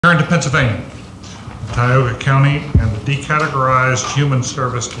Turn to Pennsylvania, Tioga County, and the Decategorized Human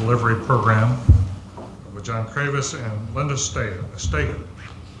Service Delivery Program with John Kravis and Linda Stega. Is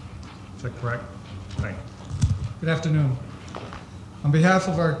that correct? Thank you. Good afternoon. On behalf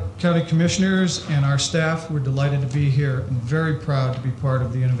of our county commissioners and our staff, we're delighted to be here and very proud to be part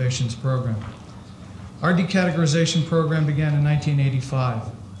of the Innovations program. Our decategorization program began in 1985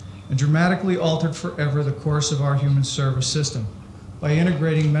 and dramatically altered forever the course of our human service system by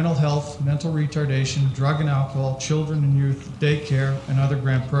integrating mental health, mental retardation, drug and alcohol, children and youth, daycare, and other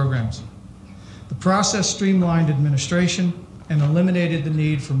grant programs. The process streamlined administration and eliminated the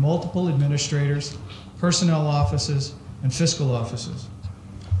need for multiple administrators, personnel offices, and fiscal offices.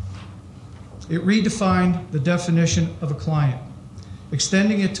 It redefined the definition of a client,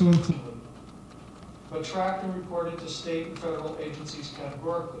 extending it to include but tracked and reported to state and federal agencies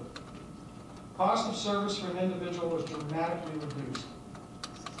categorically. Cost of service for an individual was dramatically reduced.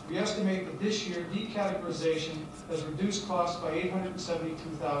 We estimate that this year, decategorization has reduced costs by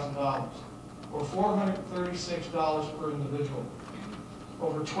 $872,000, or $436 per individual.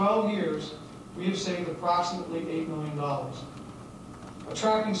 Over 12 years, we have saved approximately $8 million. A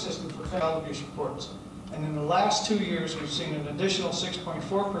tracking system for child abuse reports, and in the last 2 years, we've seen an additional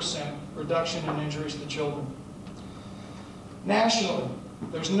 6.4% reduction in injuries to children. Nationally,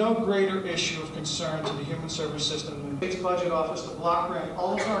 there's no greater issue of concern to the human service system than the state's budget office to block grant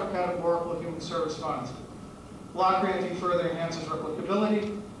all of our categorical human service funds. Block granting further enhances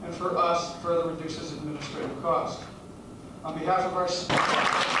replicability, and for us, further reduces administrative costs. On behalf of our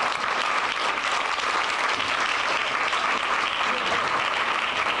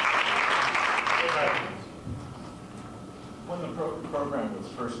when the program was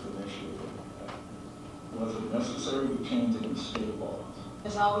first initiated, was it necessary to change any state laws?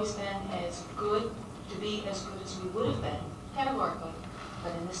 Has always been as good, to be as good as we would have been, categorically,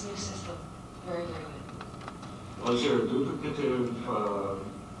 but in this new system, very, very good. Was there a duplicative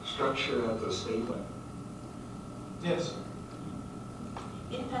structure at the state level? Yes.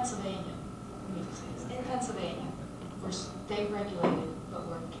 In Pennsylvania, we're state regulated, but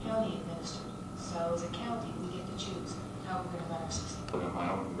we're county administered. So as a county, we get to choose how we're going to run our system. In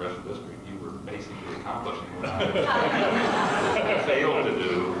my own congressional district, you were basically accomplishing what I failed to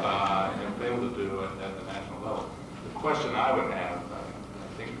do at the national level. The question I would have,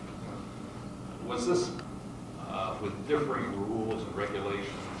 I think, was this with differing rules and regulations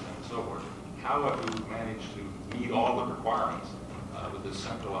and so forth, how have you managed to meet all the requirements with this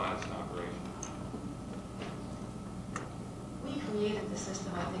centralized operation? We created the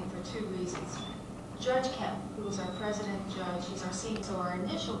system, I think, for two reasons. Judge Kemp, who was our president judge, he's our senior. So our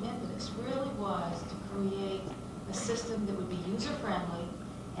initial impetus really was to create a system that would be user-friendly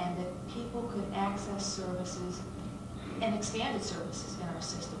and that people could access services and expanded services in our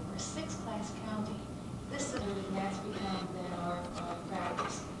system. We're a six-class county. This is that's become then our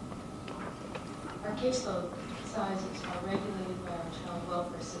practice. Our caseload sizes are regulated by our child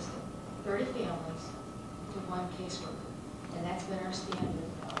welfare system. 30 families to one caseworker, and that's been our standard.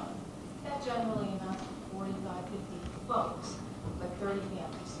 That generally amounts to 45, 50 folks, but 30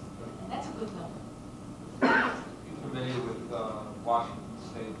 families, and that's a good number. You familiar with Washington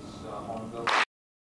State's home bill?